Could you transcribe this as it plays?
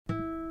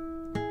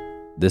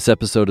This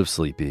episode of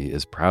Sleepy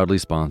is proudly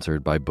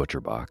sponsored by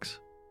ButcherBox.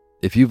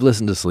 If you've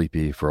listened to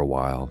Sleepy for a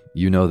while,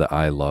 you know that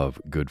I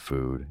love good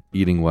food,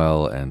 eating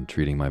well, and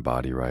treating my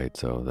body right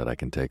so that I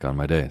can take on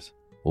my days.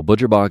 Well,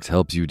 ButcherBox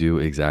helps you do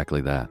exactly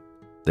that.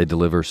 They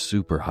deliver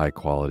super high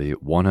quality,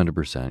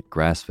 100%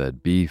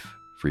 grass-fed beef,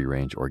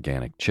 free-range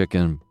organic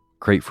chicken,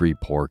 crate-free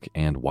pork,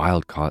 and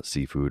wild-caught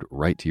seafood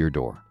right to your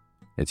door.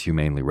 It's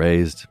humanely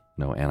raised,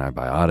 no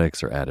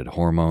antibiotics or added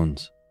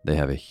hormones. They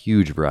have a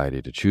huge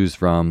variety to choose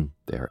from.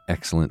 They are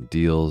excellent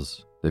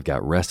deals. They've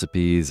got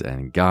recipes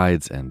and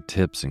guides and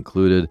tips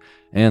included,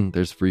 and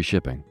there's free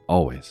shipping,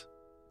 always.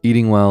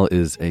 Eating well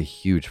is a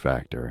huge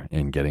factor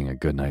in getting a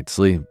good night's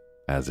sleep,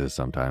 as is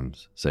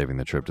sometimes saving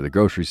the trip to the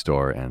grocery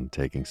store and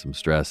taking some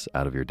stress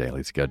out of your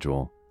daily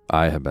schedule.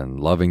 I have been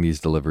loving these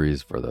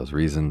deliveries for those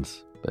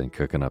reasons. Been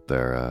cooking up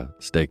their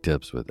steak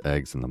tips with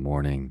eggs in the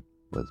morning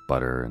with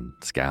butter and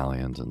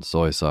scallions and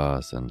soy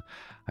sauce, and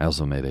I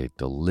also made a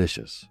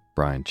delicious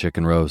brine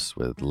chicken roast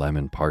with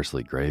lemon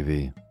parsley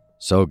gravy.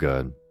 So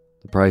good.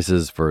 The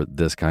prices for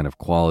this kind of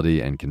quality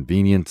and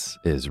convenience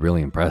is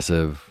really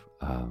impressive.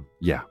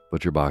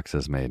 ButcherBox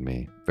has made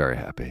me very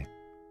happy.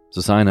 So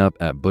sign up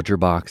at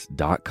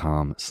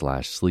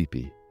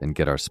butcherbox.com/sleepy and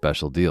get our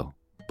special deal.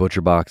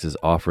 ButcherBox is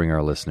offering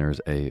our listeners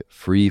a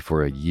free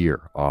for a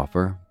year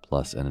offer,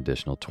 plus an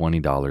additional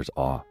 $20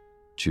 off.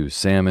 Choose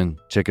salmon,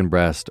 chicken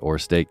breast, or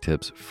steak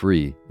tips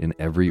free in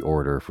every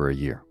order for a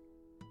year.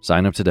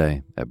 Sign up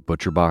today at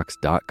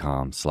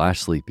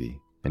butcherbox.com/sleepy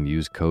and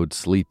use code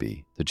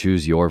SLEEPY to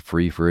choose your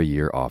free for a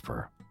year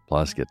offer.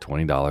 Plus, get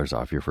 $20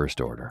 off your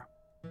first order.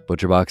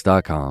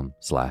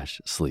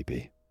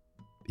 butcherbox.com/sleepy.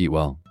 Eat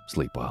well,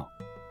 sleep well.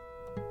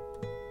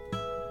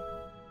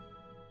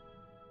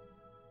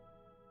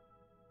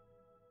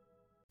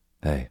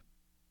 Hey,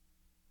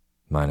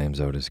 my name's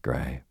Otis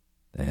Gray,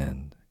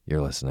 and you're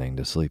listening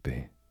to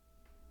Sleepy.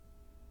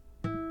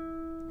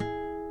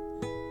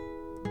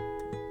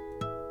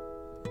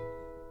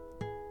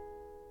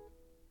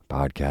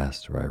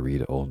 Podcast where I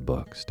read old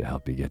books to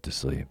help you get to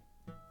sleep,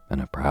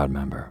 and a proud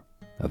member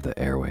of the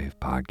Airwave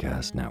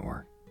Podcast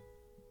Network.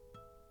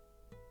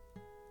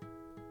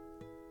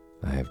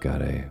 I have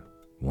got a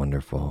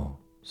wonderful,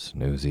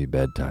 snoozy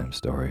bedtime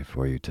story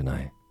for you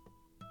tonight.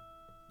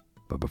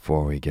 But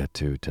before we get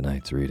to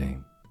tonight's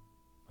reading,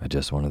 I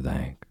just want to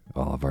thank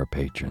all of our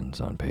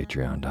patrons on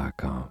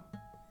patreon.com.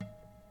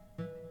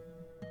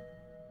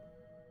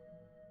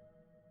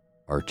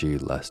 Archie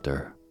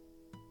Lester,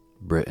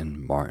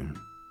 Britton Martin,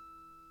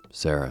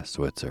 Sarah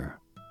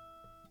Switzer,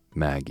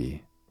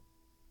 Maggie,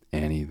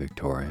 Annie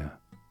Victoria,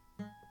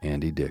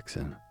 Andy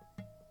Dixon,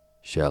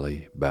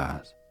 Shelley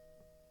Bass,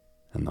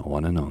 and the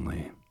one and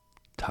only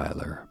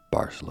Tyler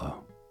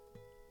Barcelow.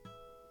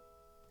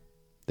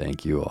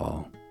 Thank you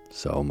all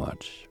so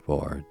much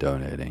for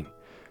donating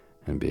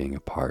and being a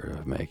part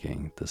of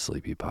making the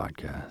Sleepy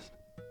Podcast.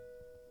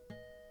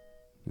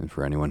 And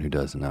for anyone who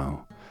doesn't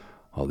know,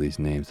 all these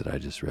names that I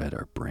just read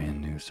are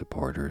brand new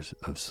supporters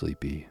of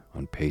Sleepy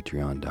on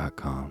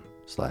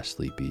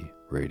patreon.com/Sleepy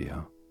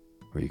Radio,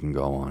 where you can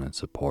go on and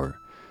support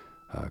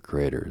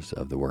creators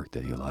of the work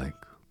that you like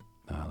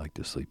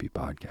the Sleepy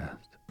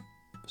Podcast.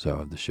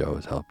 So if the show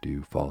has helped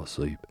you fall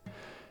asleep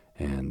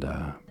and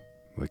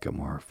wake up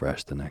more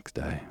refreshed the next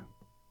day,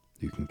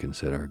 you can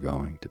consider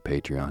going to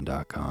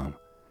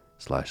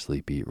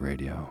patreon.com/Sleepy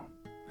Radio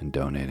and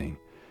donating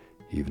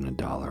even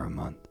 $1 a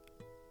month.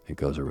 It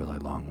goes a really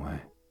long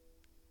way.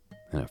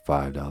 And at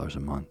 $5 a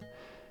month,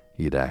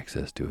 you get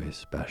access to a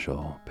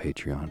special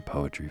Patreon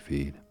poetry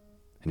feed,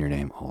 and your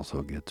name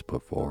also gets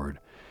put forward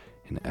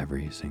in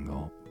every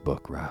single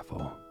book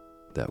raffle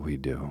that we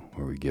do,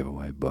 where we give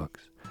away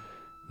books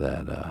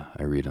that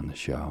I read on the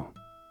show,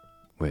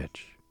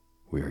 which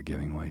we are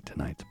giving away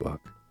tonight's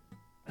book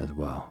as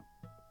well.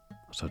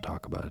 So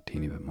talk about a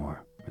teeny bit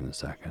more in a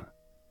second.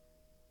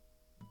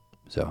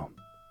 So,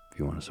 if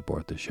you want to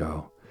support the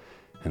show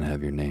and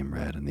have your name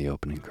read in the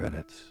opening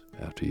credits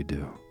after you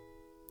do,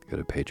 go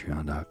to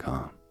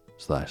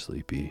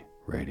patreon.com/Sleepy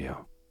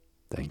Radio.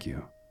 Thank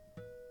you.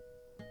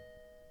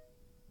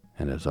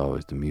 And as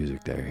always, the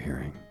music that you're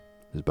hearing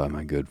is by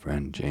my good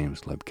friend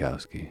James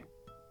Lebkowski,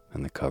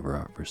 and the cover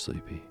art for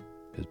Sleepy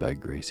is by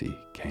Gracie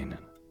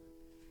Kanan.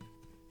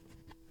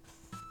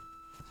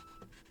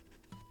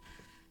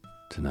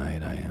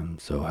 Tonight I am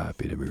so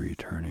happy to be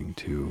returning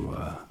to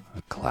a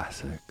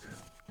classic.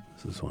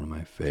 This is one of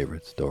my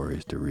favorite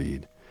stories to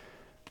read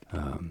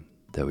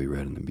that we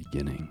read in the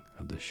beginning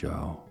of the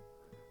show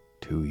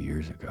 2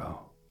 years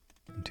ago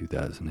in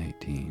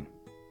 2018.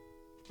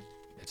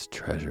 It's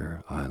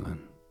Treasure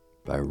Island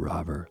by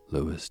Robert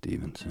Louis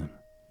Stevenson.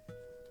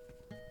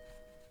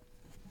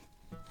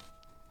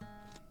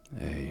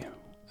 A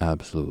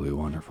absolutely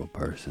wonderful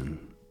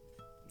person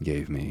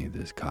gave me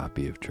this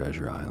copy of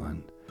Treasure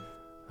Island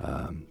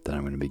that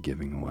I'm going to be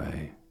giving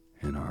away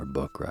in our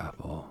book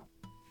raffle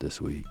this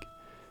week.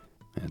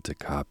 And it's a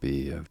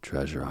copy of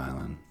Treasure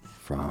Island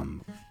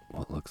from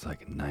what looks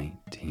like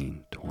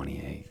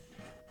 1928.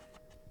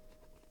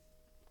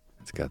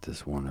 It's got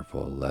this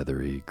wonderful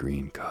leathery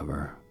green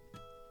cover.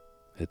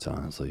 It's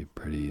honestly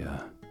pretty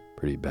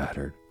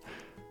battered.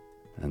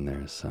 And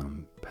there's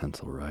some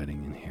pencil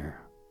writing in here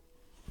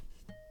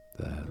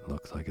that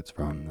looks like it's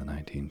from the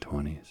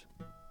 1920s.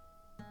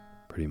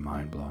 Pretty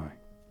mind-blowing.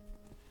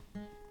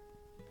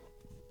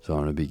 So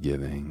I'm going to be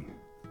giving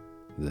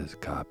this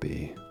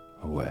copy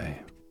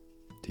away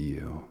to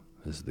you.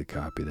 This is the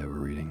copy that we're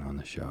reading on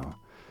the show.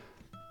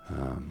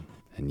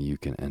 And you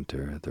can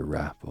enter the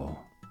raffle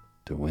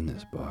to win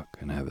this book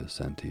and have it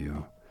sent to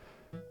you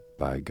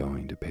by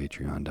going to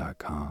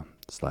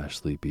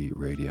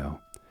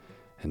patreon.com/sleepyradio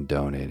and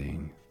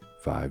donating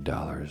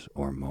 $5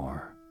 or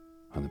more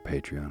on the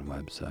Patreon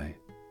website.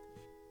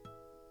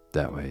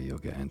 That way you'll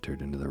get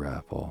entered into the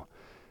raffle,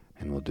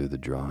 and we'll do the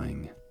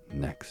drawing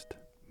next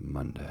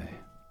Monday.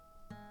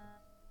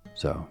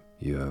 So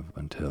you have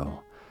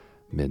until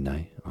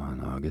midnight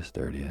on August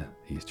 30th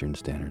Eastern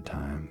Standard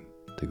Time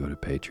to go to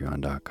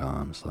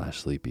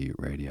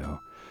patreon.com/sleepyradio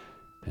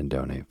and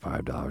donate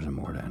 $5 or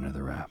more to enter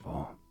the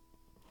raffle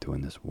to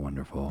win this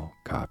wonderful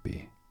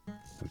copy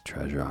of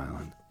Treasure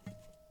Island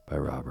by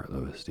Robert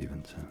Louis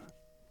Stevenson.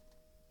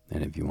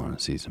 And if you want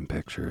to see some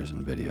pictures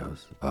and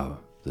videos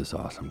of this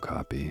awesome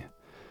copy,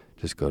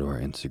 just go to our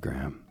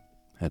Instagram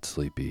at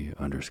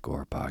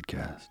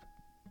sleepy_podcast.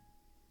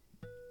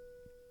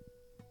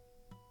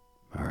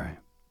 Alright,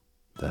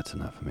 that's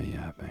enough of me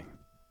yapping.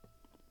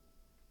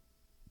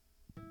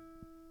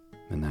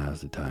 And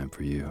now's the time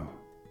for you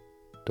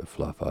to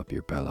fluff up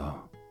your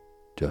pillow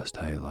just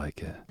how you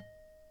like it.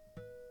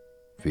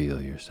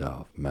 Feel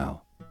yourself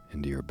melt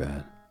into your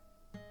bed.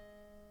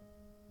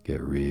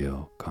 Get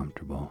real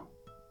comfortable.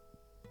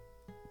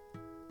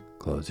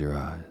 Close your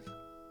eyes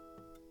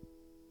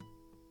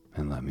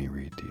and let me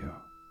read to you.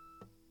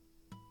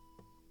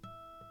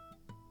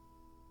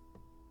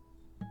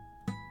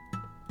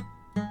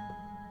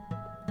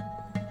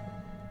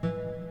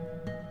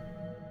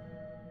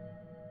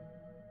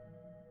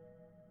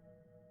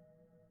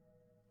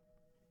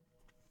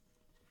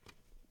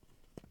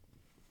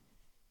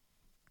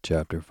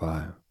 Chapter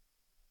 5.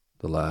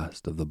 The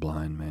Last of the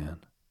Blind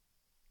Man.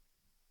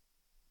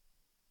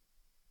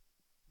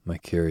 My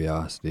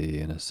curiosity,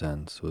 in a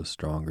sense, was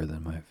stronger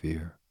than my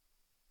fear,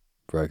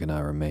 for I could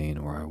not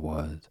remain where I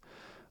was,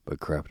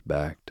 but crept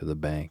back to the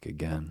bank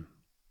again,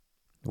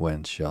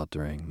 whence,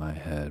 sheltering my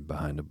head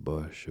behind a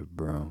bush of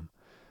broom,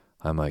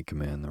 I might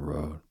command the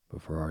road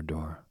before our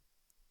door.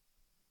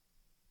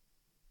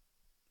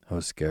 I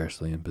was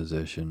scarcely in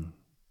position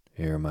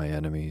ere my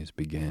enemies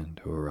began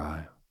to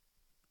arrive,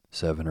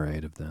 7 or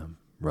 8 of them,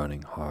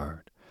 running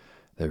hard,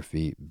 their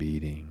feet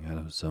beating out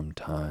of some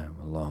time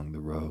along the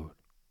road,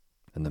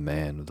 and the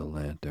man with the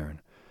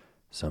lantern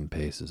some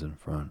paces in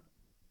front.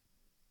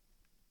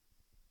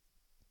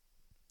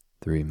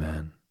 3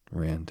 men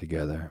ran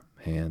together,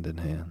 hand in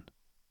hand,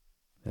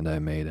 and I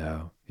made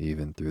out,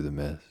 even through the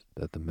mist,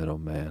 that the middle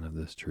man of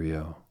this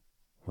trio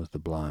was the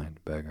blind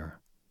beggar.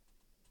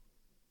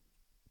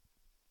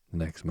 The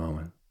next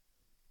moment,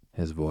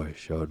 his voice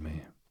showed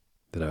me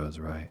that I was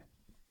right.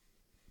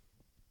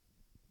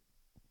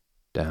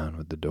 "Down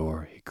with the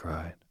door," he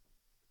cried.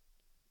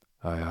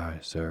 "Aye, aye,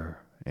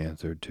 sir,"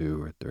 answered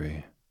 2 or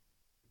 3,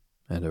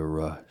 and a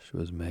rush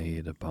was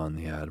made upon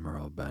the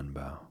Admiral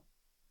Benbow,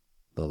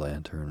 the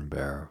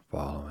lantern-bearer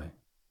following,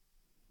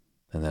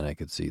 and then I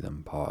could see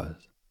them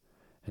pause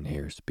and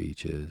hear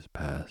speeches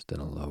passed in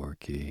a lower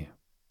key,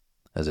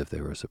 as if they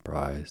were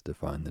surprised to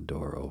find the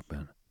door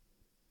open.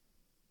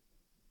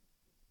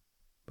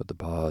 But the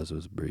pause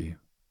was brief,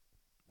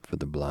 for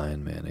the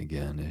blind man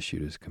again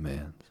issued his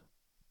commands.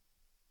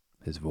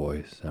 His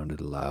voice sounded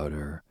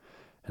louder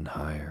and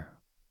higher,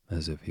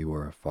 as if he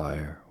were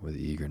afire with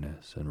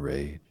eagerness and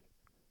rage.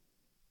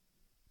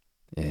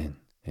 "In,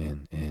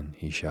 in,"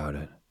 he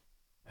shouted,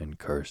 and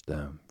cursed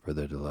them for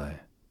their delay.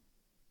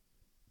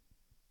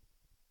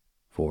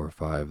 4 or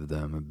 5 of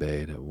them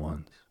obeyed at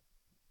once,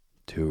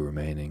 2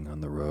 remaining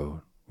on the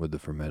road with the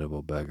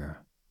formidable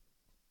beggar.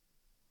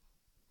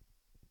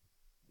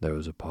 There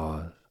was a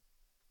pause,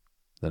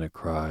 then a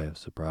cry of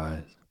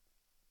surprise,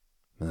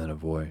 and then a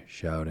voice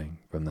shouting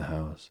from the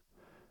house,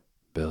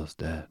 "Bill's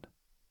dead."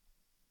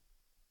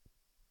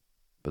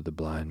 But the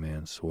blind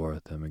man swore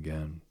at them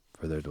again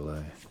for their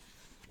delay.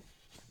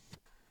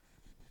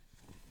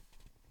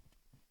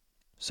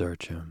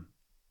 "Search him,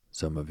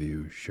 some of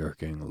you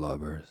shirking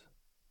lubbers,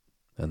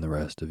 and the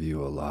rest of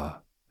you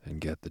aloft,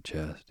 and get the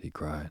chest," he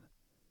cried.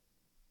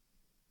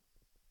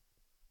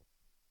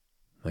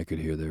 I could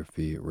hear their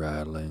feet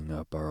rattling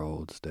up our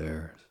old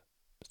stairs,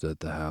 so that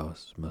the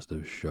house must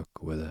have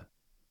shook with it.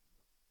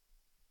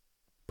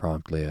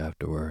 Promptly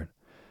afterward,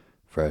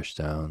 fresh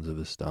sounds of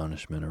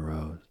astonishment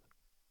arose.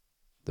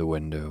 The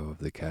window of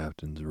the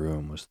captain's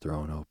room was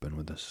thrown open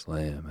with a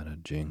slam and a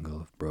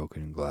jingle of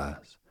broken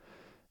glass,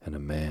 and a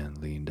man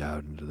leaned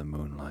out into the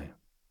moonlight,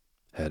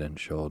 head and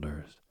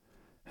shoulders,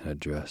 and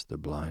addressed the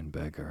blind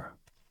beggar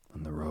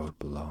on the road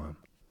below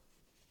him.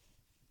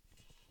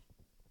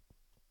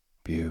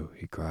 "Bew,"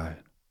 he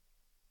cried.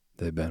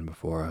 "They've been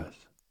before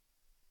us.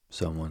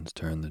 Someone's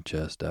turned the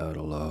chest out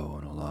alow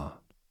and aloft.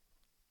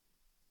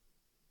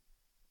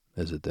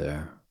 Is it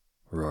there,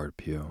 roared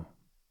Pugh.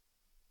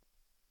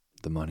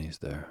 The money's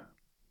there.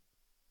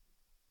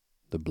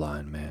 The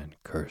blind man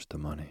cursed the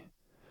money.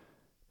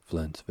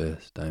 Flint's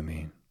fist, I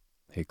mean,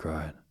 he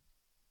cried.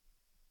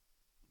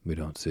 We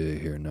don't see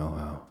it here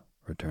nohow,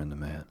 returned the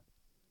man.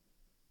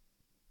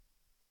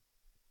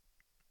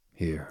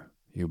 Here,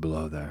 you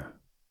below there.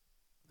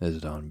 Is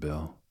it on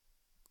Bill?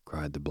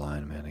 Cried the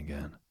blind man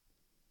again.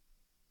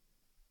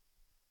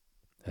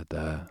 At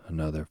that,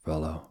 another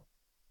fellow,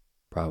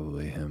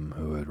 probably him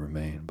who had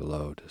remained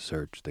below to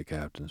search the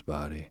captain's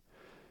body,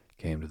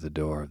 came to the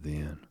door of the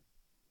inn.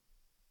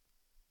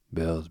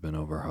 Bill's been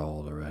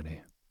overhauled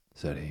already,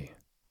 said he.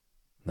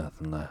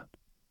 Nothing left.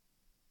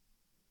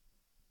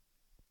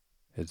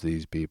 It's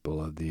these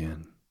people of the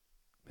inn.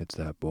 It's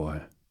that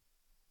boy.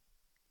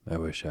 I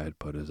wish I had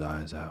put his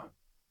eyes out,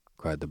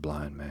 cried the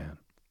blind man,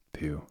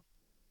 Pugh.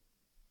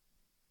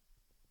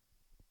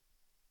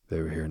 They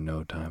were here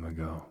no time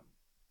ago.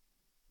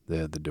 They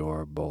had the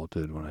door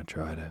bolted when I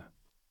tried it.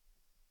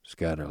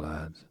 Scatter,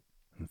 lads,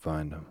 and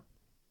find 'em.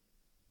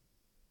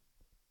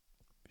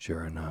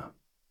 Sure enough,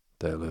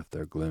 they lift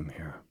their glim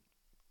here,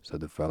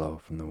 said the fellow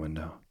from the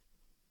window.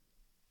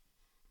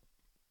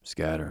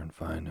 Scatter and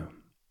find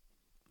 'em.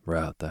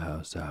 Rout the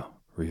house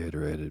out,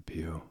 reiterated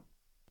Pugh,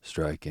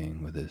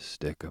 striking with his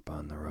stick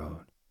upon the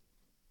road.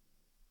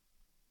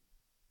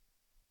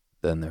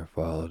 Then there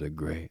followed a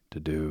great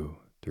to-do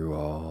through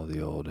all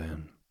the old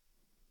inn.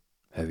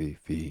 Heavy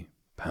feet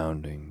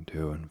pounding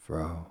to and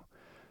fro,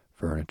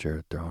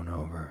 furniture thrown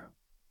over,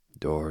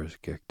 doors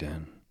kicked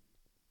in,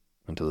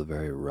 until the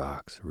very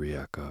rocks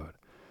re-echoed,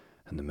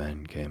 and the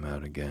men came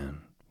out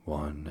again,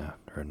 one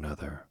after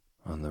another,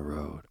 on the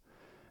road,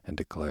 and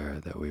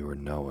declared that we were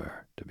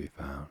nowhere to be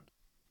found.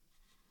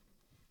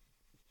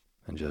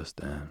 And just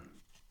then,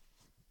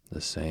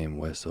 the same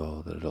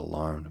whistle that had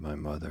alarmed my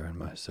mother and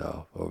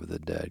myself over the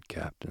dead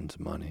captain's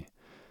money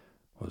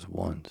was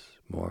once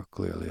more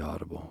clearly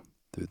audible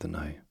through the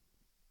night,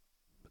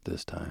 but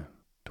this time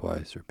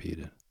twice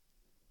repeated.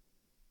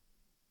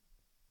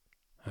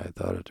 I had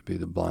thought it to be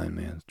the blind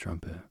man's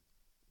trumpet,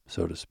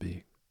 so to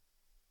speak,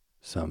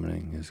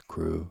 summoning his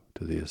crew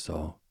to the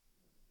assault,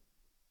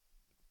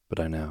 but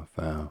I now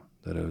found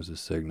that it was a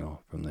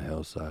signal from the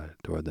hillside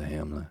toward the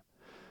hamlet,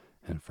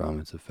 and from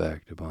its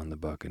effect upon the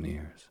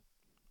buccaneers,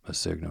 a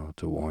signal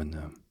to warn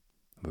them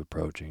of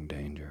approaching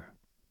danger.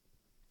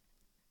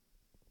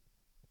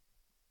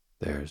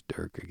 There's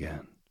Dirk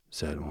again,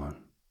 said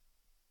one.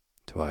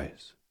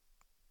 Twice.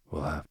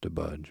 We'll have to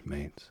budge,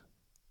 mates.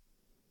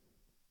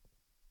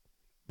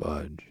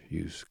 Budge,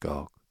 you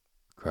skulk,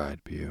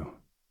 cried Pugh.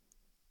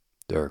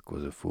 Dirk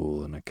was a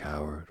fool and a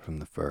coward from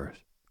the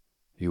first.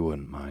 You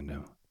wouldn't mind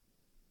him.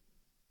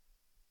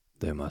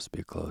 They must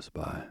be close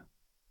by.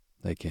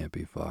 They can't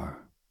be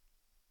far.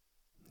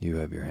 You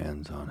have your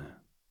hands on it.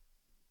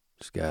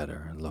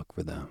 Scatter and look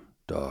for them,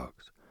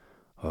 dogs.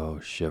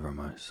 Oh, shiver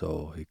my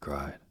soul, he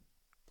cried,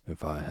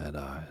 if I had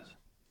eyes.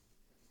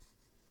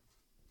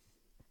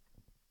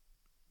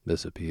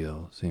 This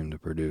appeal seemed to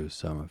produce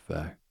some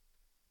effect,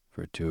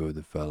 for two of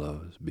the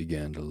fellows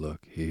began to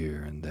look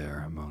here and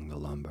there among the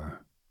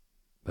lumber,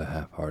 but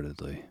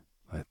half-heartedly,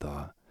 I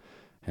thought,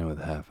 and with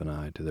half an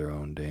eye to their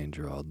own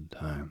danger all the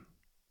time,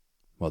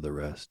 while the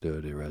rest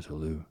stood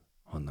irresolute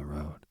on the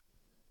road.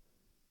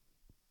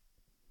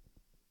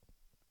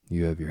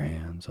 You have your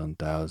hands on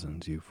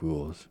thousands, you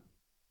fools,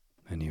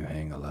 and you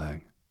hang a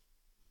lag.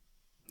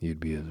 You'd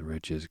be as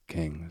rich as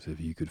kings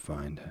if you could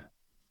find it,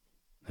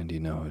 and you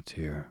know it's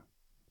here,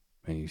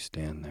 and you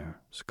stand there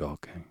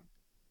skulking.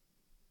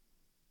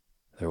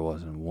 There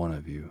wasn't one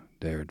of you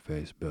dared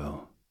face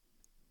Bill,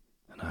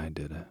 and I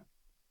did it,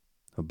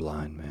 a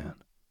blind man,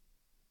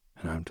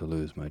 and I'm to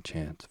lose my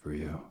chance for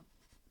you.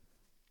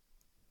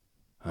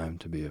 I'm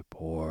to be a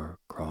poor,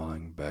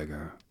 crawling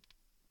beggar,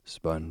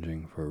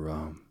 sponging for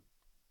rum,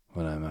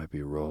 when I might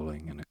be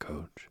rolling in a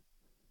coach.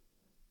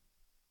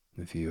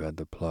 If you had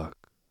the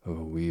pluck of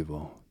a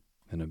weevil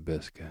and a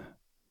biscuit,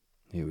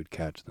 you would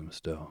catch them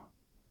still.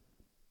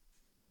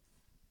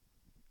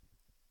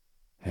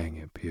 Hang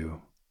it,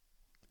 Pugh.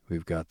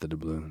 We've got the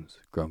doubloons,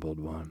 grumbled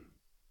one.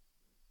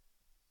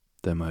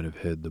 They might have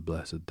hid the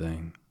blessed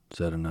thing,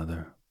 said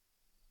another.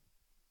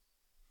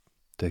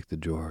 Take the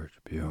George,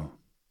 Pugh,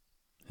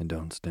 and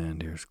don't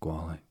stand here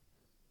squalling.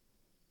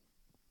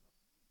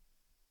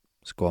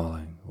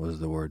 Squalling was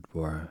the word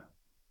for it.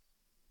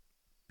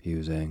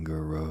 Pugh's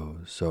anger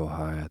rose so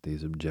high at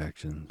these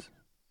objections,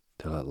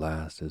 till at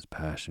last his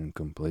passion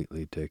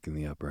completely taking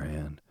the upper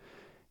hand,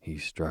 he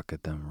struck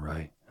at them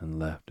right and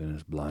left in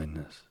his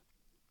blindness,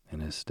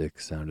 and his stick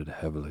sounded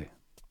heavily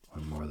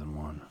on more than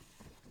one.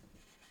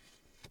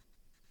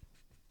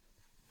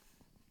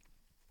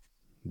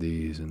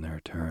 These in their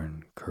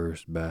turn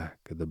cursed back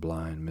at the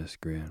blind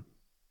miscreant,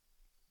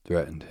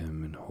 threatened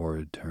him in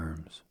horrid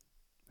terms,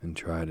 and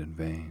tried in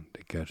vain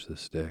to catch the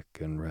stick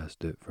and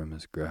wrest it from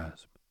his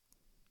grasp.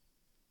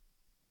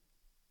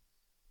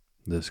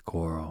 This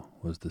quarrel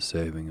was the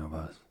saving of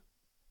us,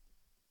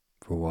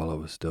 for while it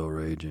was still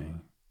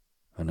raging,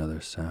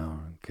 another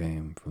sound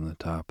came from the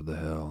top of the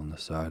hill on the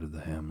side of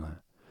the hamlet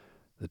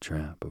the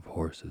tramp of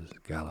horses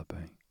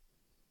galloping.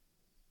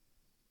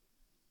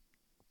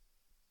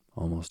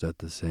 Almost at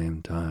the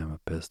same time,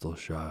 a pistol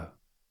shot,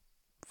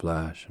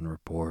 flash and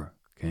report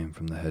came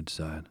from the hedge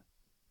side,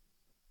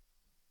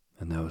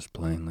 and that was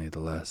plainly the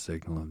last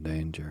signal of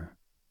danger,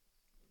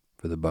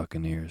 for the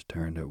buccaneers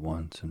turned at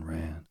once and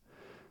ran,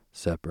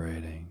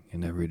 separating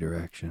in every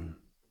direction,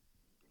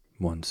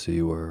 one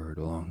seaward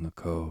along the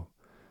cove,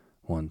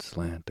 one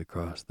slant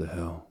across the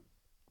hill,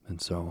 and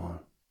so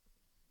on,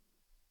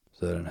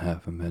 so that in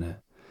half a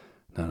minute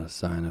not a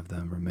sign of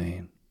them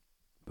remained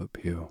but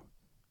Pugh.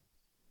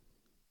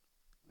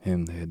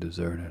 Him they had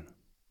deserted,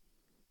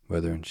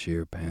 whether in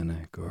sheer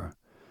panic or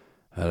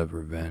out of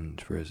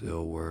revenge for his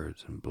ill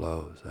words and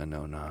blows, I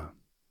know not,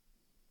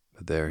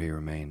 but there he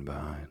remained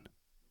behind,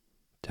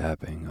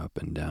 tapping up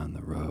and down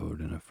the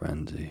road in a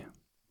frenzy,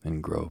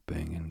 and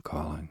groping and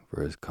calling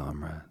for his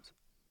comrades.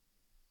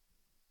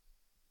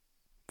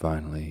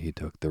 Finally he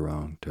took the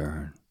wrong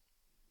turn,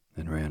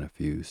 and ran a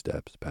few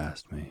steps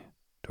past me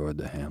toward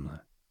the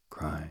hamlet,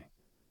 crying,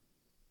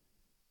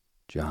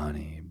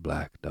 "Johnny,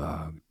 Black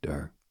Dog,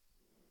 Dirk,"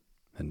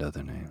 and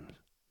other names.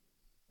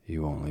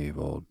 "You won't leave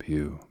old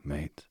Pugh,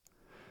 mates,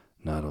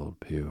 not old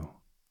Pugh."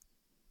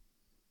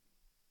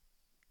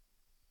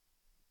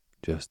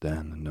 Just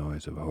then the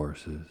noise of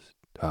horses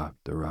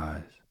topped the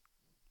rise,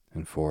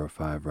 and 4 or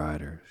 5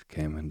 riders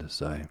came into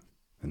sight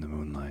in the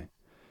moonlight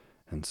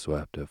and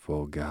swept at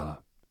full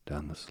gallop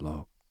down the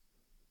slope.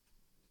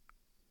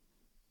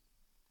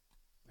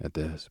 At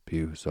this,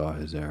 Pugh saw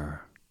his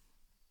error,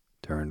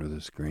 turned with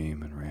a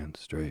scream, and ran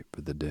straight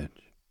for the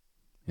ditch,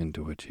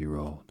 into which he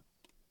rolled.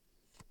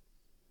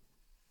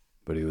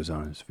 But he was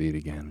on his feet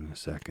again in a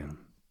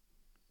second,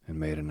 and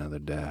made another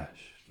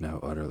dash, now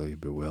utterly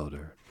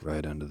bewildered,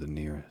 right under the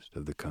nearest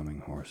of the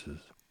coming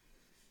horses.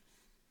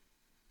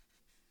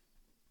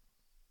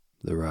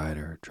 The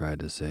rider tried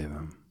to save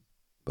him,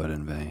 but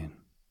in vain.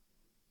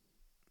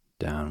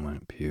 Down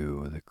went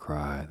Pugh with a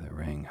cry that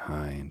rang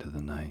high into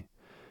the night,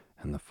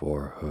 and the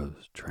 4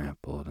 hoofs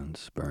trampled and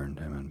spurned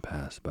him and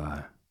passed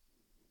by.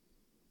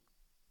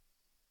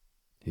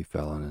 He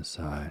fell on his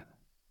side,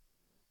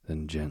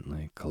 then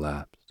gently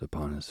collapsed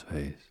upon his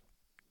face,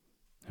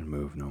 and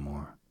moved no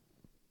more.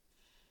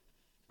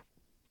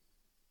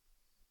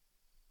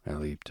 I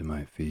leaped to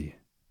my feet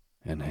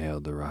and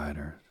hailed the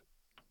riders.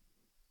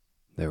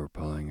 They were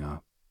pulling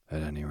up,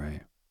 at any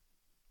rate,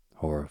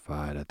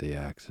 horrified at the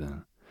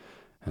accident,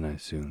 and I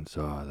soon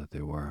saw that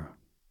they were.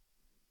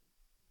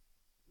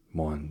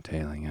 One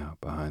tailing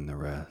out behind the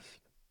rest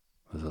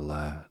was a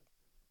lad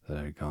that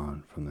had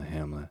gone from the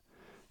hamlet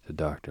to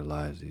Dr.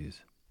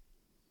 Livesey's.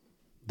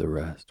 The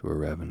rest were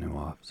revenue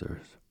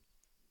officers,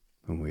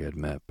 whom we had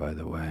met by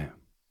the way,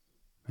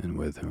 and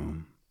with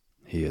whom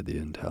he had the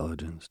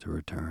intelligence to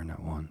return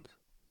at once.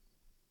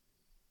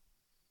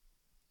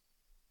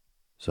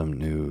 Some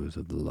news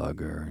of the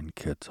lugger in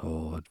Kit's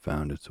Hole had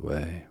found its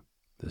way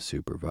to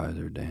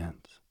Supervisor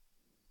Dance,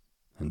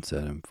 and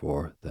set him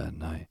forth that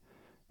night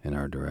in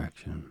our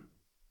direction.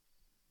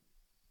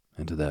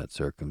 And to that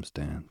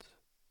circumstance,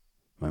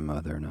 my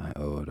mother and I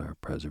owed our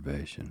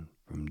preservation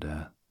from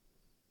death.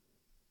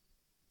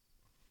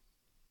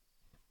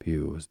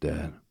 Pugh was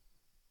dead,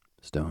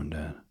 stone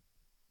dead.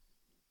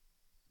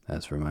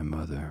 As for my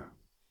mother,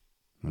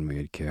 when we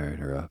had carried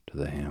her up to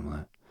the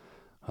hamlet,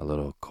 a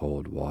little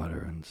cold water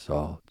and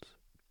salts,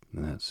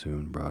 and that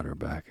soon brought her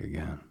back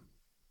again,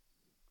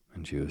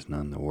 and she was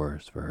none the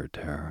worse for her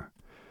terror,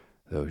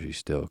 though she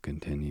still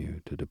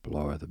continued to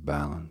deplore the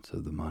balance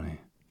of the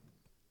money.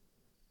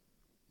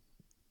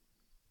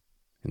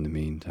 In the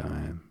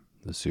meantime,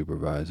 the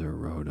supervisor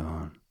rode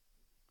on,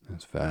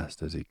 as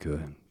fast as he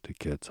could, to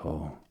Kit's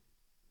Hole,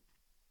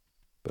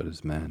 but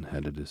his men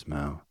had to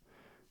dismount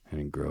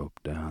and grope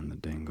down the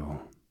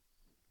dingle,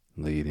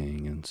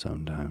 leading and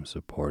sometimes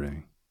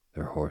supporting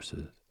their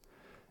horses,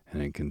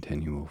 and in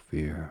continual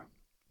fear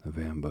of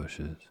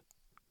ambushes.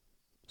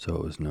 So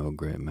it was no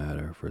great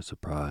matter for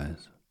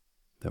surprise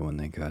that when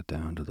they got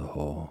down to the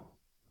hole,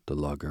 the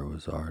lugger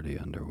was already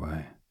under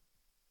way,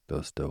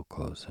 though still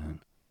close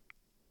in.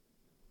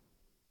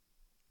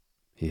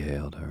 He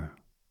hailed her.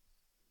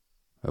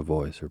 A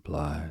voice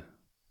replied,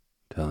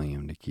 telling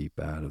him to keep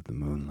out of the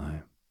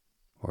moonlight,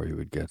 or he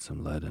would get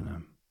some lead in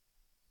him,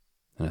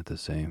 and at the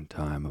same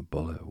time a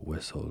bullet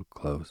whistled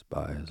close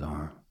by his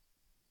arm.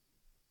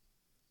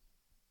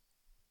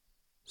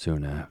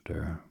 Soon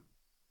after,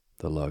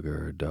 the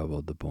lugger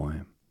doubled the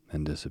point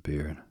and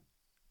disappeared.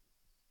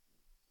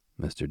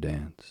 Mr.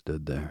 Dance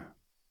stood there,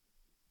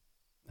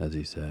 as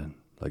he said,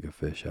 like a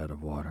fish out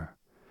of water,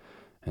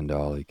 and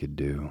all he could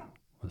do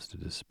was to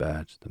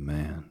dispatch the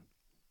man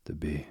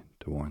to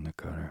warn the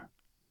cutter.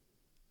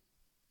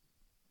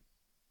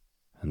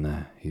 And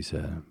that, he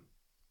said,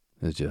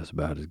 is just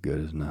about as good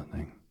as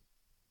nothing.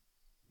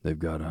 They've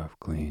got off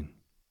clean,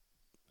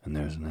 and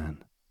there's an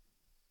end.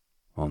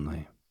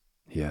 Only,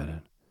 he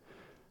added,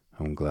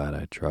 I'm glad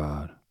I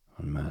trod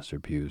on Master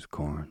Pugh's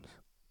corns,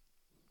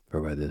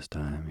 for by this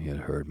time he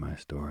had heard my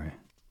story.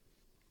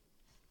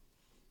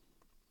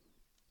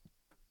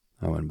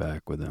 I went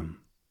back with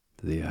him,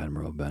 to the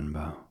Admiral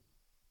Benbow,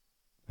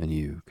 and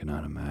you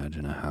cannot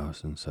imagine a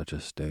house in such a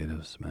state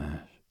of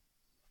smash.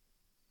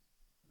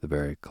 The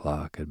very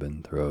clock had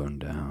been thrown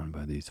down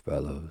by these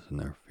fellows in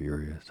their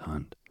furious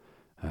hunt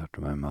after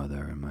my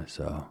mother and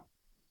myself,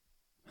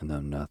 and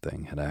though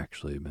nothing had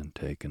actually been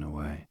taken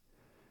away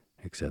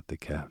except the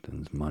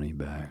captain's money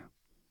bag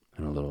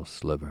and a little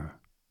sliver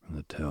from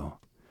the till,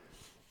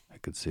 I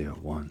could see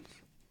at once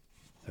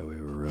that we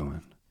were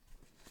ruined.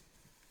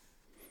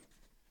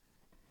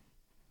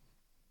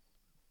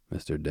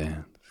 Mr.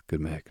 Dance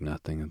could make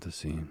nothing of the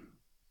scene.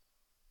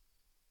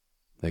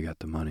 They got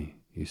the money,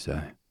 you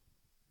say?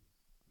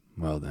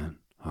 Well then,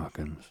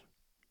 Hawkins,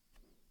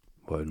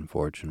 what in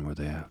fortune were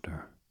they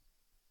after?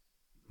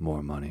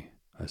 More money,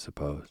 I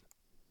suppose.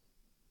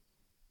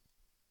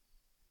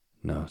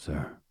 No,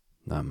 sir,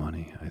 not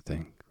money, I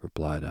think,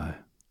 replied I.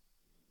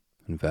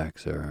 In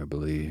fact, sir, I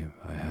believe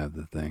I have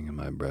the thing in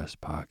my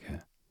breast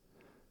pocket,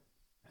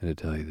 and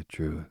to tell you the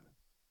truth,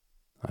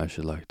 I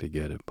should like to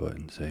get it put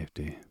in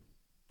safety.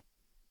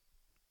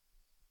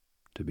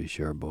 To be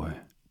sure, boy,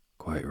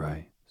 quite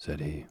right,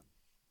 said he.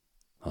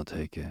 I'll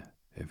take it,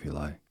 if you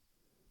like.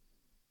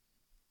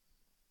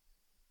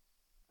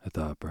 I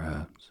thought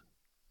perhaps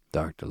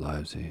Dr.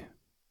 Livesey,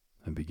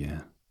 I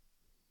began.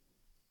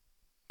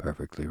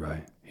 Perfectly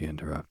right, he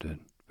interrupted,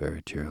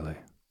 very cheerily.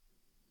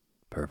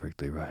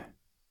 Perfectly right.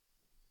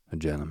 A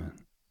gentleman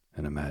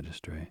and a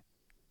magistrate.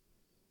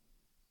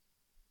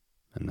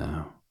 And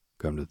now,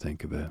 come to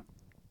think of it,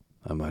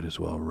 I might as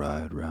well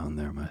ride round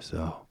there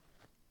myself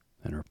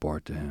and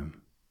report to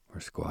him,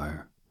 or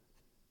Squire.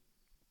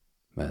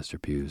 Master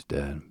Pugh's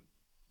dead,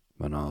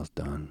 when all's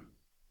done.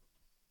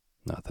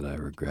 Not that I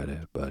regret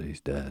it, but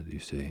he's dead, you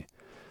see,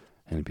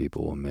 and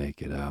people will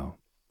make it out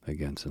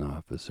against an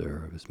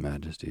officer of His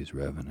Majesty's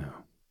revenue,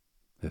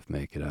 if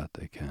make it out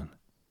they can.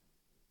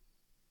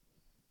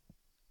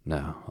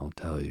 Now, I'll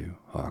tell you,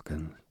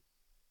 Hawkins,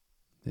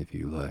 if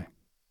you like,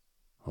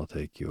 I'll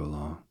take you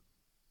along.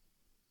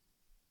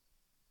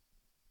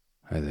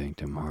 I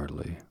thanked him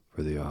heartily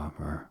for the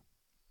offer,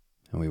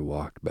 and we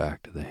walked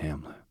back to the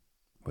hamlet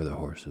where the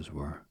horses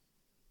were.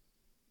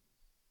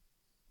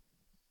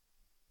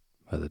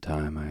 By the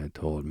time I had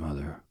told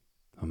Mother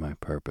of my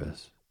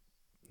purpose,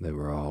 they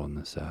were all in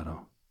the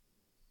saddle.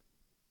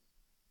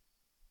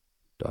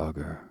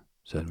 Dogger,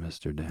 said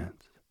Mr.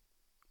 Dance,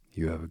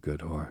 you have a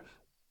good horse.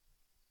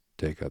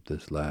 Take up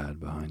this lad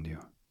behind you.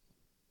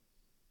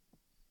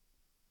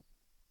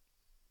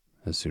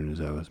 As soon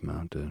as I was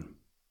mounted,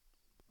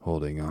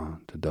 holding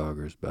on to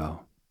Dogger's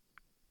bell,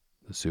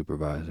 the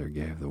supervisor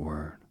gave the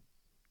word,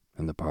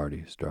 and the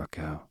party struck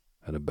out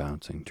at a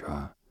bouncing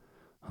trot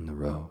on the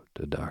road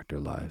to Dr.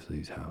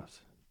 Livesey's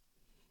house.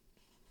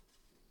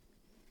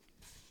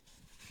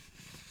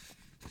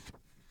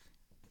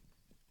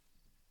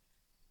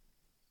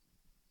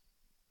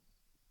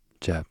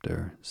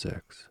 Chapter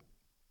 6.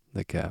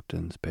 The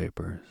Captain's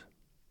Papers.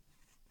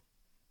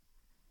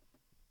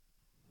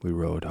 We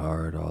rode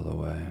hard all the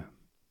way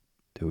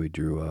till we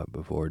drew up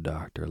before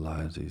Dr.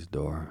 Livesey's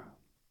door.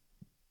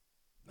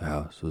 The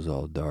house was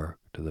all dark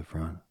to the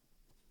front.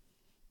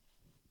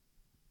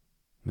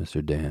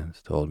 Mr.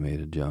 Dance told me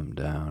to jump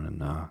down and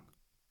knock,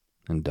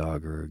 and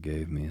Dogger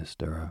gave me a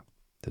stirrup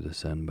to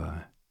descend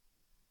by.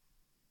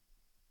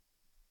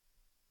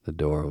 The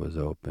door was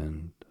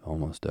opened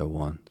almost at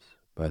once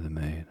by the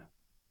maid.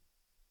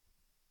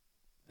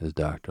 Is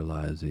Dr.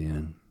 Livesey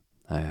in?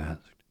 I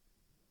asked.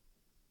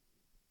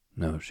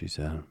 No, she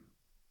said.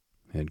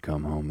 He had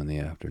come home in the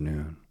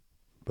afternoon,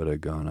 but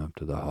had gone up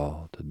to the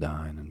hall to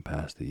dine and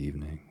pass the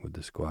evening with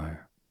the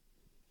squire.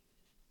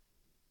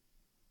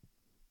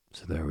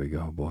 So there we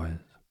go, boys,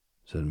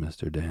 said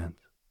Mr. Dance.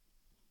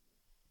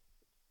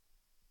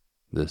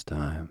 This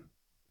time,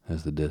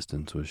 as the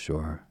distance was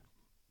short,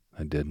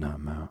 I did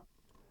not mount,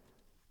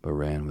 but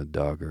ran with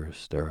Dogger's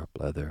stirrup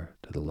leather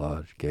to the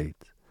lodge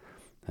gates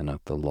and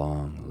up the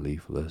long,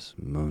 leafless,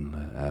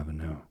 moonlit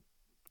avenue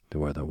to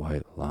where the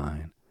white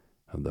line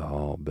of the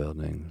hall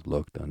buildings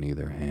looked on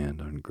either hand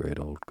on great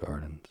old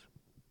gardens.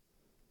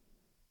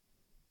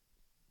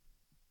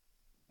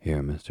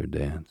 Here Mr.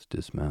 Dance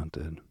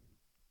dismounted,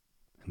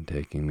 and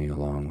taking me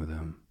along with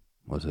him,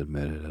 was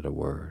admitted at a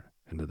word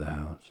into the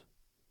house.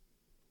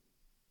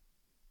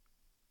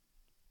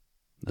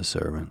 The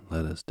servant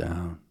led us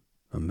down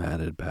a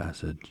matted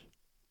passage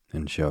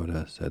and showed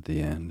us at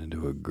the end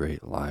into a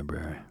great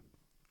library,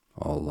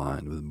 all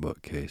lined with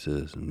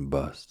bookcases and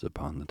busts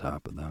upon the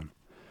top of them,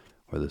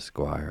 where the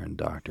squire and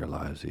Dr.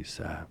 Livesey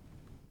sat,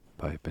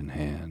 pipe in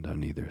hand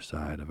on either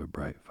side of a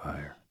bright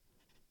fire.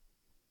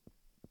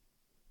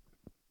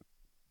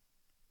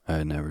 I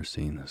had never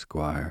seen the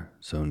squire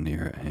so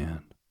near at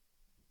hand.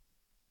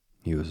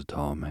 He was a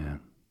tall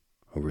man,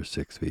 over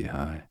 6 feet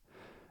high,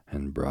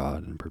 and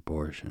broad in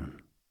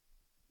proportion,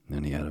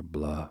 and he had a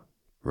bluff,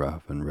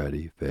 rough and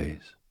ready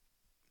face,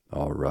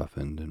 all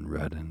roughened and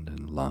reddened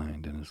and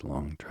lined in his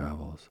long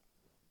travels.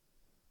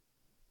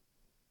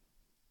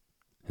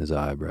 His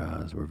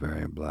eyebrows were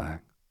very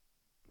black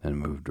and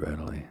moved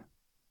readily,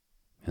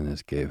 and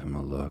this gave him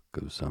a look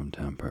of some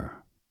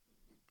temper,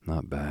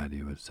 Not bad,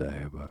 you would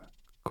say, but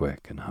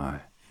quick and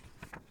high.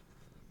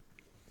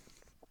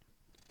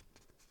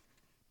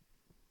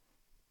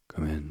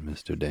 Come in,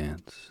 Mr.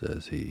 Dance,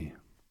 says he,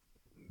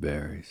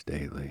 very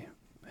stately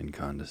and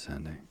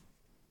condescending.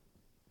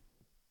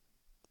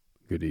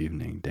 Good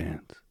evening,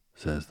 Dance,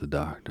 says the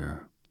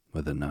doctor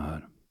with a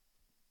nod.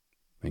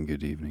 And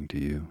good evening to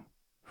you,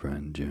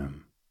 friend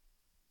Jim.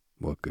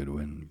 What good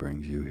wind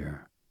brings you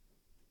here?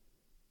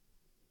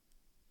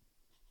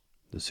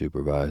 The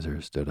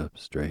supervisor stood up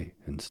straight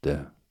and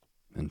stiff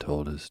and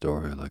told his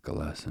story like a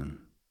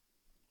lesson,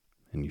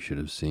 and you should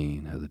have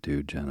seen how the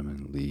two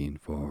gentlemen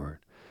leaned forward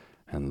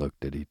and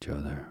looked at each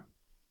other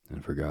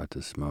and forgot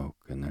to smoke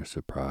in their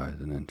surprise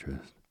and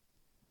interest.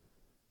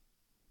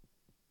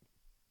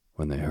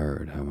 When they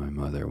heard how my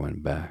mother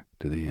went back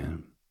to the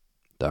inn,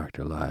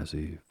 Dr.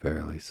 Livesey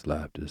fairly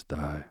slapped his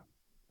thigh,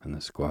 and the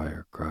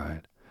squire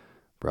cried,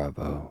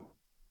 "Bravo,"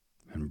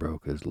 and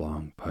broke his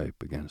long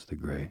pipe against the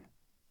grate.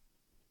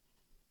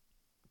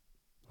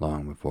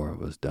 Long before it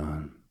was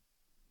done,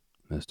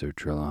 Mr.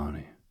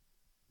 Trelawney,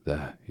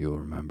 that you'll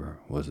remember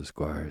was the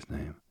squire's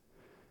name,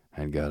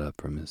 had got up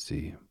from his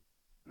seat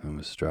and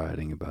was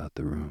striding about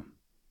the room,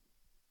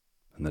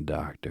 and the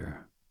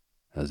doctor,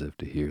 as if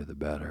to hear the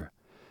better,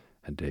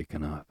 had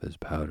taken off his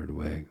powdered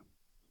wig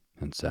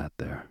and sat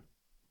there,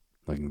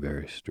 looking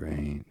very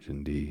strange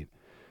indeed,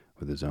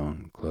 with his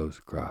own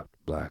close-cropped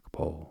black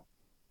poll.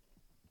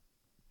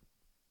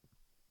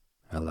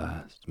 At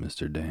last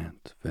Mr.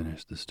 Dance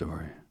finished the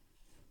story.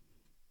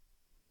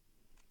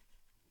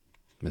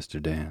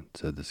 "Mr. Dance,"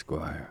 said the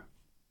squire,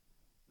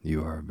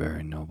 "you are a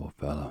very noble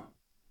fellow.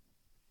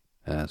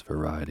 As for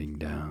riding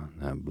down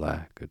that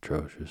black,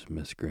 atrocious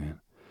miscreant,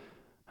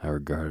 I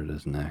regard it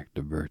as an act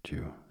of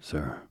virtue,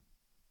 sir,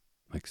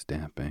 like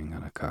stamping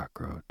on a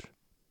cockroach.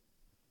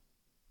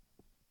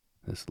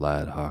 This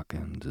lad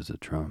Hawkins is a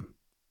trump,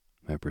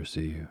 I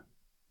perceive.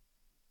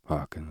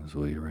 Hawkins,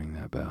 will you ring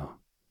that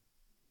bell?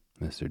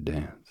 Mr.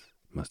 Dance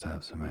must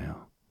have some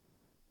ale."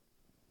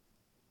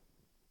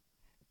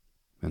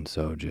 "And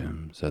so,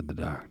 Jim," said the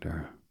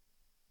doctor,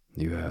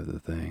 "you have the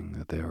thing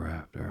that they were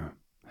after,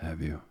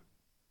 have you?"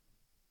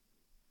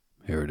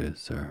 "Here it is,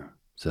 sir,"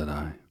 said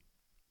I,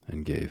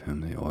 and gave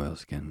him the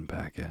oilskin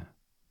packet.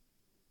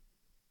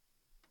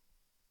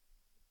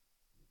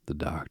 The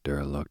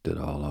doctor looked it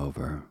all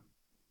over,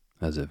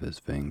 as if his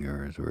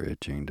fingers were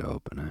itching to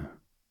open it.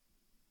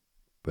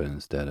 But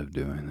instead of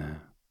doing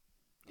that,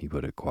 he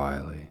put it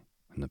quietly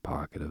in the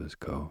pocket of his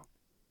coat.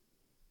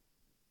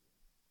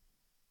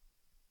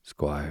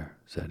 "Squire,"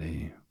 said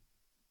he,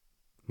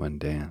 "when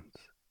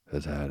Dance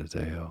has had his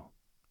ale,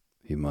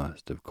 he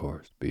must, of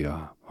course, be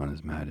off on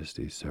his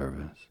Majesty's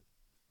service.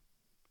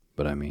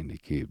 But I mean to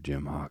keep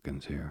Jim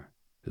Hawkins here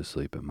to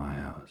sleep at my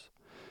house,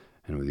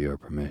 and with your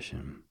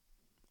permission,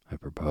 I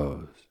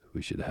propose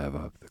we should have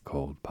up the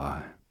cold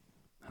pie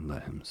and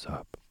let him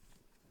sup."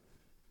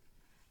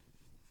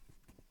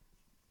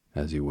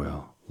 "As you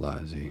will,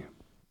 Livesey,"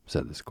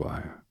 said the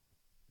squire.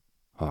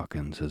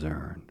 "Hawkins has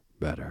earned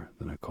better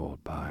than a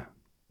cold pie."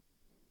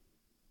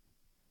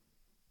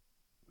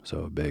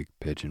 So a big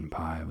pigeon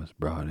pie was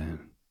brought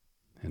in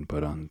and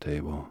put on the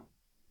table,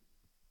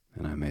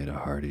 and I made a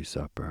hearty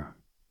supper,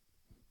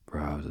 for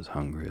I was as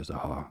hungry as a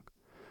hawk,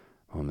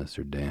 while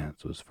Mr.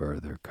 Dance was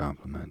further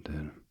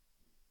complimented,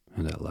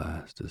 and at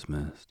last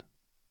dismissed.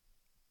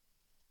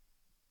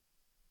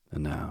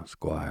 "And now,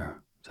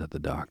 squire," said the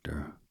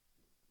doctor.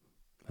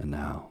 "And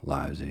now,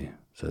 Livesey,"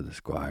 said the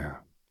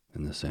squire,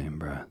 in the same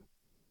breath.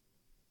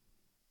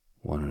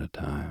 One at a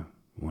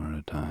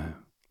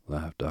time,"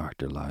 laughed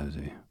Dr.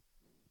 Livesey.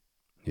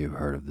 "You've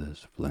heard of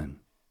this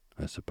Flint,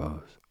 I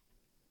suppose?"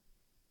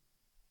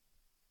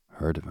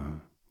 "Heard of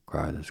him?"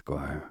 cried the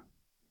squire.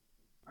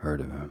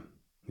 "Heard of him,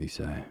 you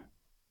say?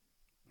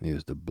 He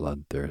was the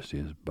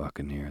bloodthirstiest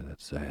buccaneer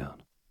that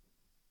sailed.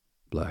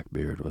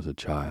 Blackbeard was a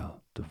child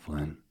to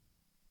Flint.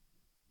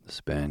 The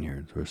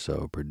Spaniards were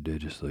so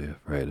prodigiously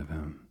afraid of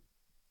him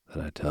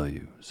that I tell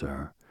you,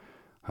 sir,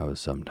 I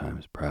was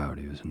sometimes proud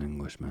he was an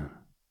Englishman.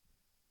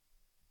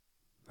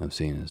 I've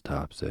seen his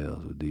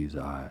topsails with these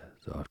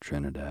eyes off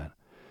Trinidad,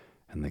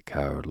 and the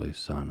cowardly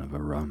son of a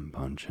rum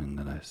puncheon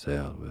that I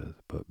sailed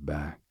with put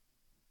back,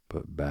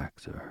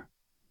 sir,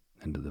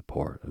 into the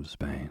port of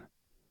Spain."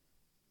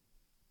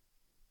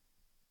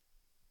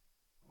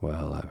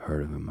 "Well, I've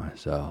heard of him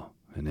myself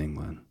in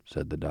England,"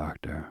 said the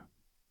doctor.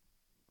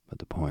 "But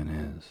the point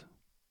is,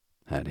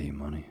 had he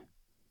money?"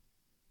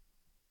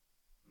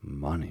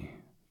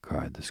 "Money?"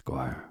 cried the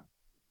squire.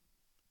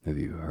 "Have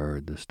you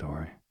heard the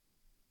story?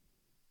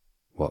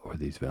 What were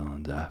these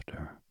villains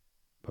after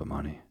but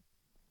money?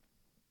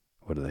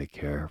 What do they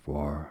care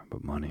for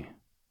but money?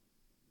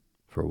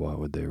 For what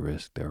would they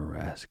risk their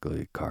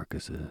rascally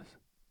carcasses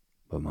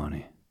but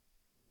money?"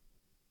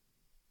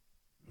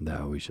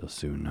 "That we shall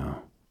soon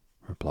know,"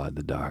 replied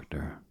the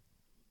doctor.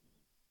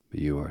 "But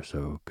you are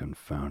so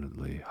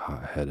confoundedly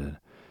hot-headed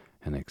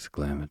and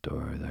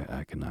exclamatory that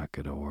I cannot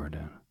get a word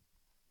in.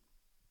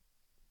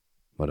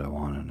 What I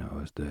want to know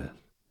is this.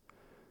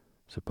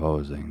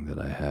 Supposing that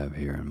I have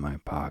here in my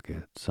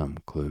pocket some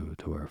clue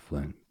to where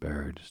Flint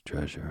buried his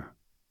treasure,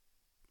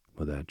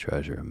 will that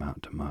treasure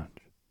amount to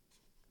much?"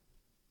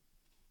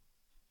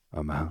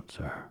 "Amount,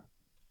 sir,"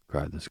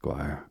 cried the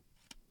squire.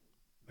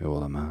 "It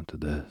will amount to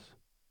this.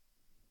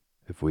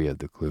 If we have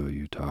the clue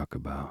you talk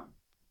about,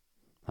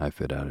 I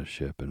fit out a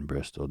ship in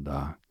Bristol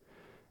dock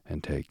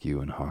and take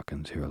you and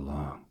Hawkins here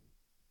along,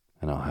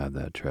 and I'll have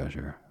that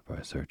treasure if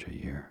I search a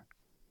year."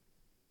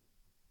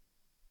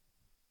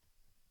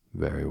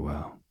 "Very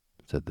well,"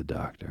 said the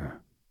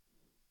doctor.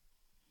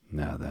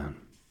 "Now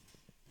then,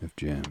 if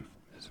Jim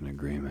is in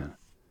agreement,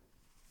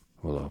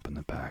 we'll open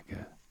the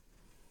packet."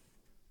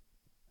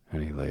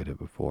 And he laid it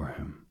before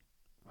him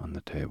on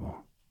the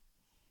table.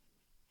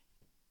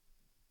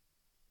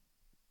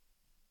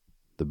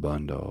 The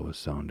bundle was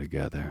sewn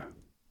together,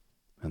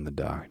 and the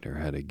doctor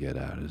had to get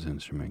out his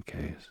instrument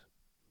case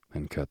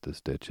and cut the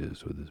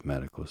stitches with his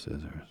medical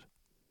scissors.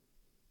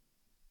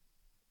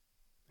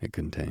 It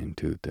contained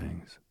two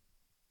things: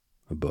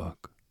 a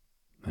book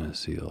and a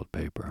sealed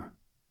paper.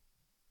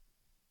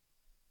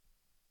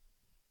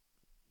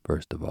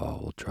 "First of all,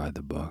 we'll try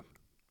the book,"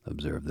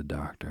 observed the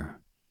doctor.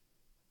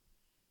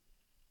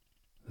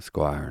 The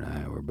squire and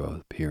I were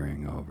both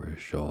peering over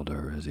his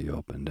shoulder as he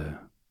opened it,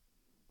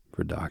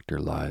 for Dr.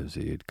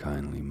 Livesey had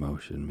kindly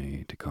motioned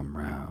me to come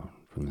round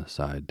from the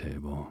side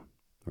table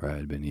where I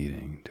had been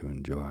eating to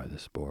enjoy the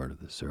sport of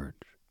the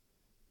search.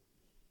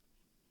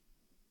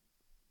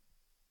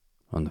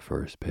 On the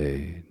first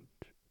page,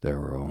 there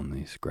were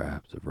only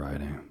scraps of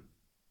writing,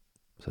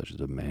 such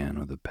as a man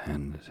with a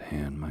pen in his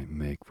hand might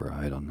make for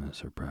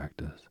idleness or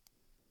practice.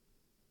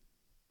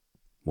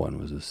 One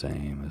was the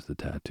same as the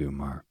tattoo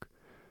mark,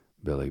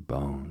 "Billy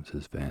Bones,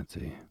 his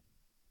fancy."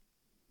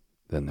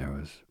 Then there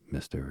was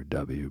Mr.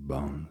 W.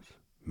 Bones,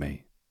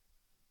 mate.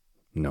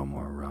 No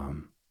more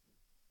rum.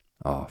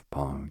 Off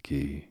Palm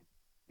Key.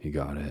 He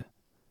got it.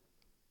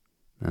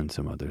 And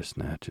some other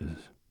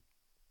snatches,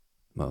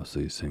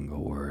 mostly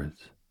single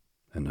words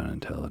and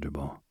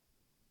unintelligible.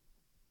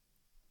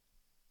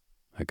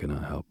 I could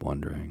not help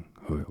wondering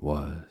who it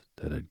was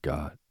that had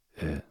got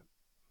it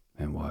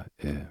and what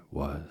it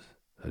was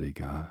that he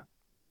got.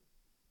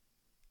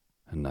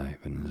 A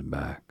knife in his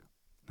back,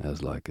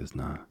 as like as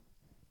not.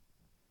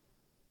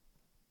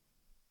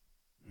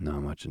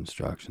 "Not much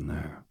instruction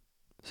there,"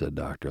 said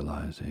Dr.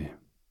 Livesey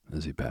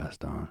as he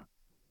passed on.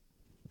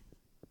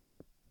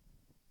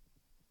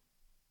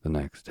 The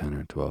next 10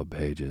 or 12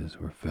 pages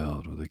were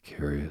filled with a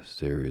curious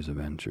series of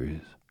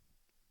entries.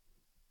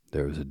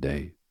 There was a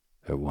date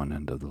at one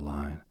end of the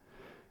line,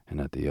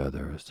 and at the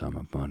other a sum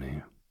of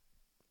money,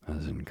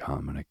 as in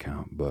common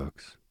account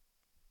books.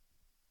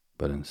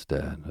 But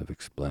instead of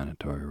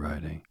explanatory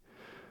writing,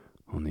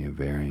 only a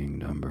varying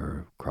number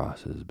of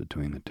crosses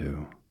between the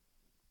two.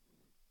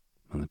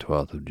 On the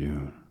 12th of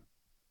June,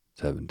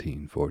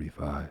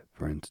 1745,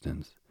 for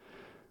instance,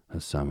 a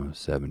sum of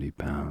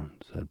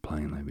 £70 had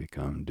plainly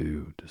become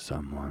due to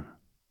someone,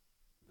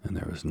 and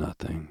there was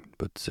nothing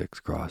but 6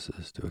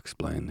 crosses to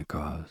explain the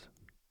cause.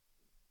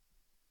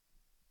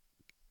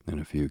 In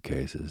a few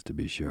cases, to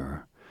be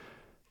sure,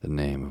 the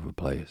name of a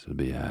place would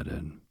be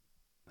added,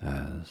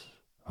 as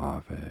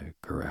Ave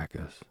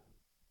Caracas,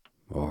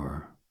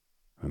 or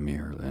a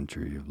mere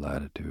entry of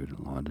latitude and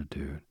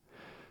longitude,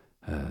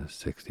 as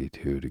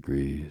 62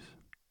 degrees,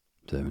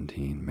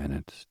 17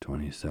 minutes,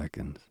 20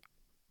 seconds,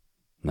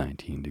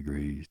 19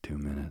 degrees, 2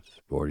 minutes,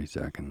 40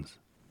 seconds.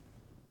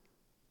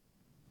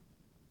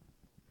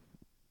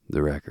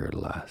 The record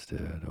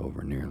lasted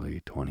over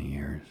nearly 20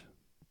 years,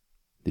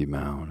 the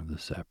amount of the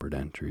separate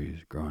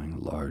entries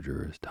growing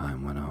larger as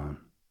time went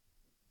on,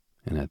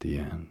 and at the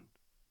end,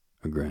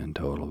 a grand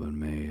total had been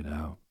made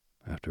out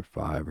after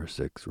 5 or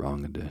 6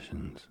 wrong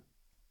additions,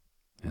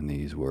 and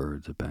these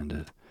words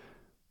appended: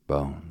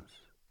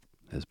 "Bones,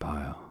 his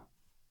pile."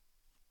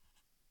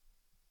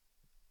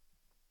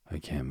 "I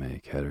can't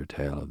make head or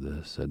tail of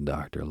this," said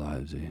Dr.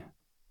 Livesey.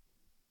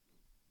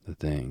 "The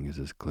thing is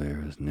as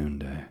clear as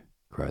noonday,"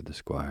 cried the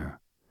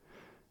squire.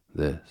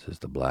 "This is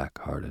the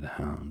Black-Hearted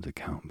Hound's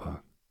account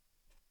book.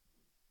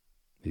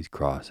 These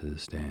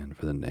crosses stand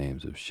for the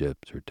names of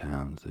ships or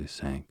towns they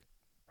sank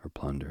or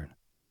plundered.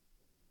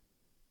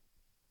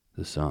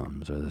 The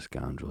sums are the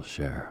scoundrel's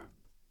share,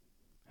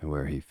 and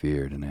where he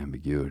feared an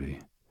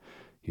ambiguity,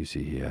 you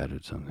see he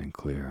added something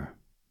clear.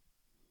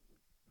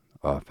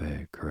 Off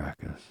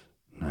Caracas.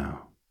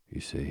 Now, you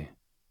see,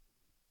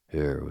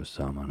 here was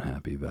some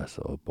unhappy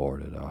vessel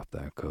boarded off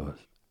that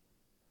coast.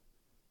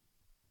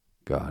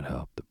 God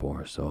help the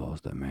poor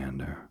souls that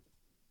manned her.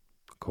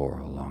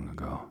 Coral long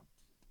ago."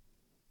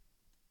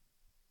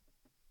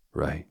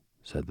 "Right,"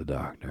 said the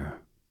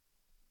doctor.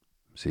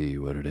 "See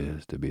what it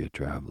is to be a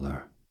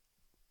traveler.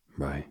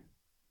 Right.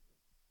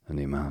 And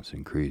the amounts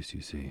increased,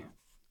 you see,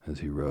 as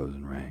he rose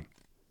in rank."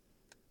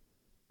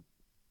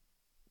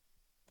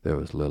 There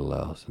was little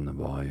else in the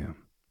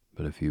volume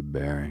but a few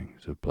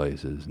bearings of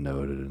places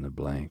noted in the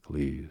blank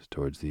leaves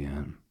towards the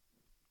end,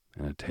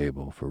 and a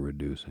table for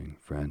reducing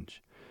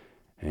French,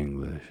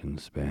 English, and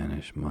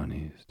Spanish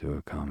moneys to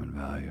a common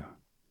value.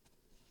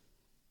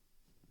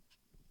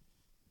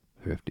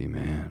 "Thrifty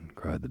man,"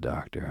 cried the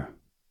doctor.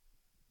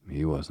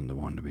 He wasn't the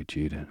one to be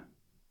cheated.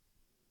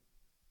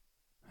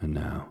 "And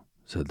now,"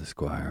 said the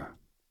squire,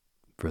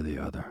 "for the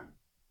other."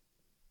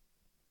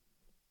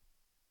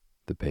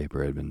 The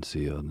paper had been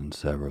sealed in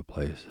several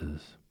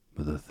places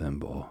with a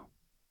thimble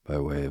by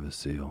way of a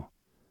seal,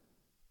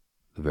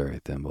 the very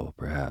thimble,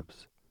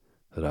 perhaps,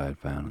 that I had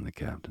found in the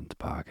captain's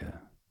pocket.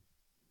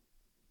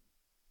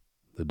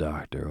 The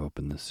doctor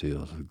opened the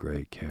seals with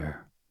great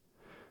care,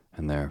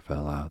 and there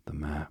fell out the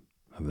map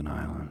of an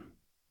island,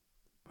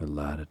 with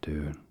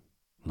latitude,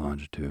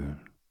 longitude,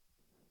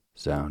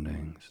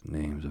 soundings,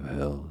 names of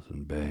hills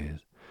and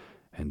bays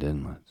and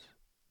inlets,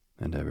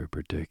 and every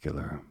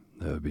particular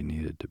that would be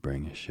needed to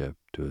bring a ship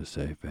to a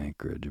safe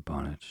anchorage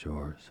upon its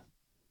shores.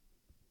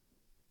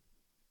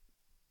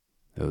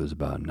 It was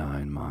about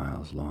 9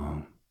 miles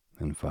long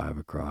and 5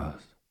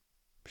 across,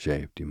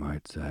 shaped, you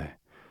might say,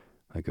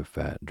 like a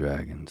fat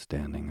dragon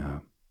standing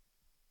up,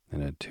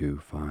 and had 2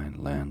 fine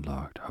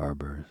landlocked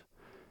harbors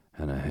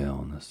and a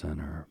hill in the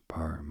center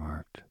part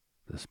marked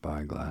the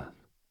Spyglass.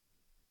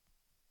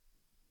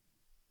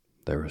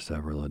 There were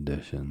several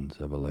additions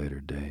of a later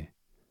date,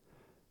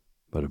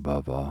 but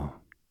above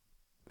all,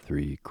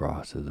 3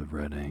 crosses of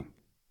red ink,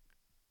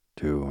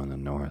 2 on the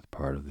north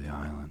part of the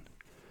island,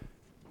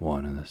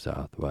 1 in the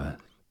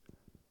southwest,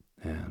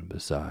 and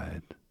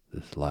beside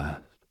this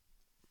last,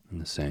 in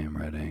the same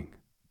red ink,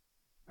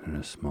 in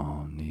a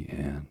small, neat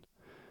hand,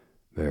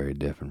 very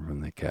different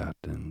from the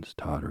captain's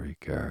tawdry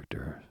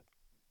characters,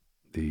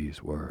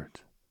 these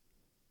words: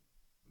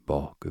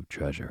 "Bulk of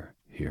treasure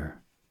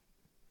here."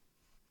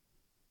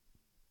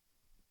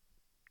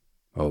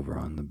 Over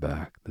on the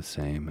back, the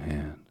same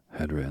hand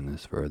had written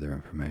this further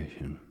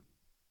information: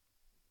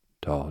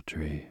 "Tall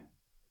tree,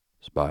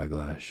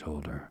 Spyglass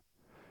shoulder,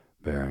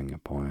 bearing a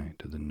point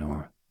to the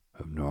north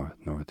of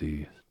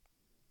north-northeast.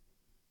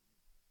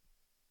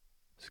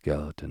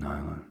 Skeleton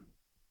Island,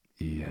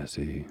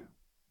 ESE,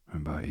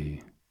 and by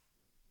E,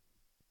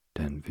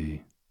 10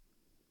 feet.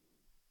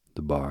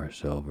 The bar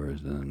silver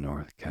is in the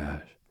north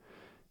cache.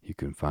 You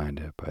can find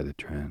it by the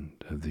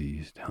trend of the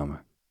east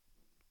hummock,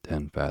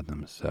 10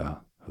 fathoms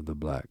south of the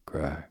black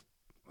crack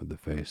with the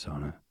face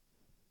on it.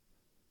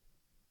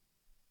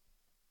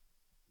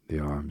 The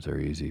arms are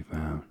easy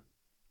found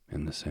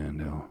in the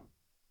sandhill,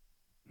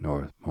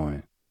 north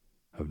point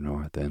of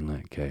North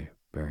Inlet Cape,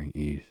 bearing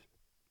east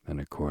and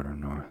a quarter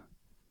north.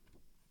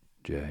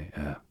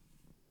 J.F."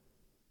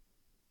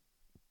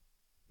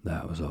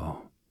 That was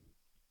all.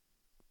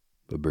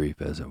 But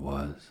brief as it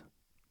was,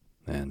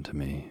 and to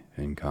me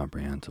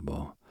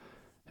incomprehensible,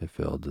 it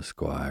filled the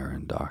squire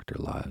and Dr.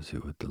 Livesey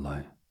with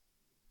delight.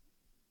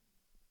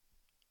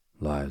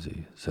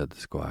 "Livesey," said the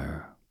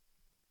squire,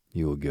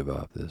 "you will give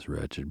up this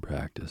wretched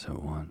practice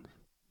at once.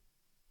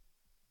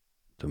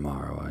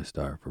 Tomorrow I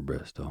start for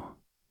Bristol.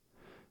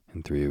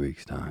 In 3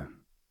 weeks'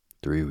 time,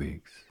 3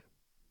 weeks,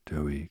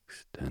 2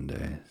 weeks, 10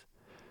 days,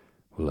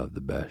 we'll have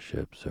the best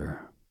ship,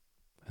 sir,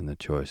 and the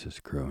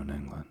choicest crew in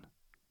England.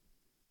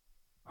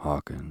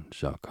 Hawkins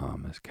shall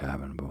come as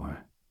cabin boy.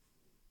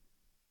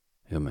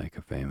 He'll make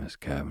a famous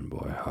cabin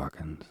boy,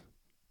 Hawkins.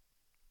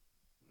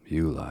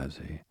 You,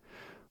 Livesey,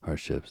 are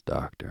ship's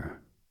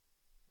doctor.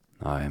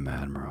 I am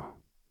admiral.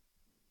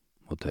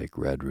 We'll take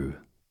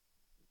Redruth,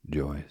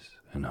 Joyce,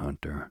 and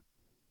Hunter.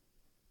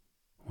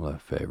 We'll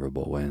have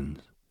favorable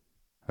winds,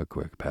 a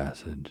quick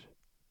passage,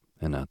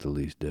 and not the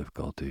least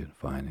difficulty in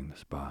finding the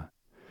spot,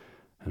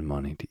 and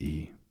money to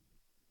eat,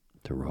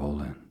 to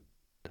roll in,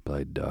 to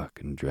play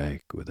duck and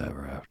drake with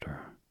ever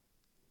after."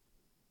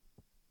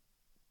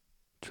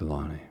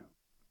 "Trelawney,"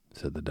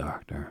 said the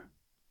doctor,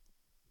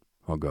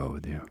 "I'll go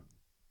with you,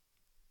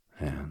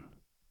 and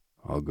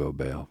I'll go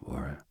bail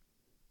for it.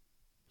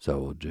 So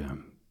will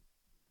Jim,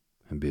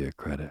 and be a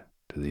credit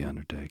to the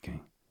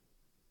undertaking.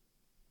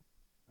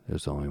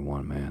 There's only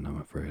one man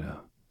I'm afraid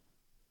of."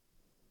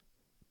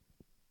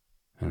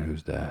 "And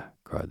who's that?"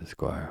 cried the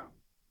squire.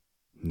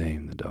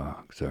 "Name the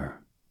dog,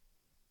 sir."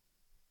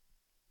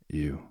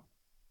 "You,"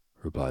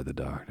 replied the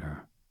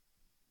doctor,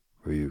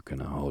 "for you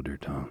cannot hold your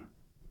tongue.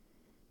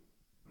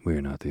 We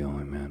are not the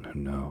only men who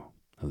know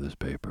of this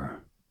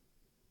paper.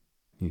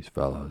 These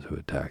fellows who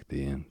attacked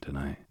the inn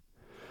tonight,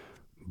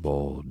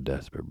 bold,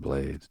 desperate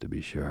blades to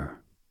be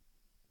sure,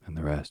 and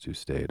the rest who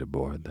stayed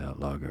aboard that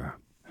lugger,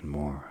 and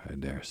more, I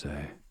dare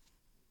say,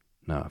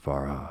 not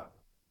far off,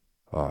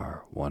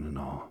 are, one and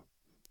all,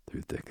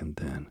 through thick and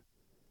thin,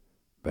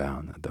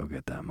 bound that they'll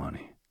get that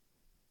money.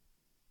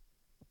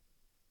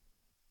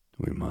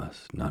 We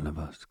must, none of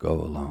us, go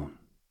alone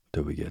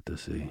till we get to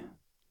sea.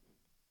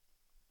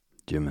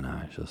 Jim and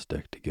I shall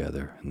stick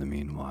together in the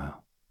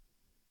meanwhile.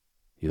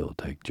 You'll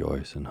take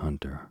Joyce and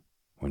Hunter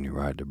when you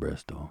ride to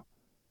Bristol,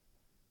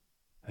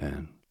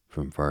 and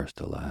from first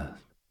to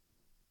last,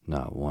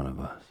 not one of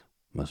us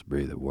must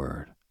breathe a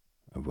word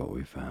of what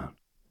we found."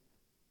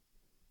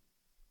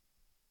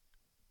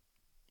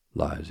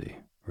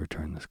 "Livesey,"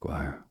 returned the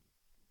squire,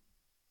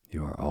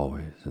 "you are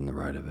always in the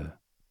right of it.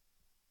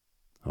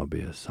 I'll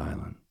be as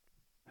silent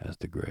as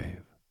the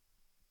grave."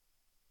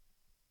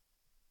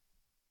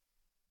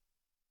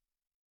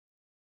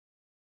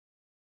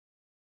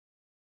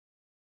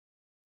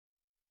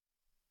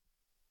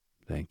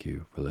 Thank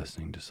you for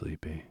listening to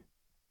Sleepy.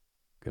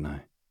 Good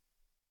night.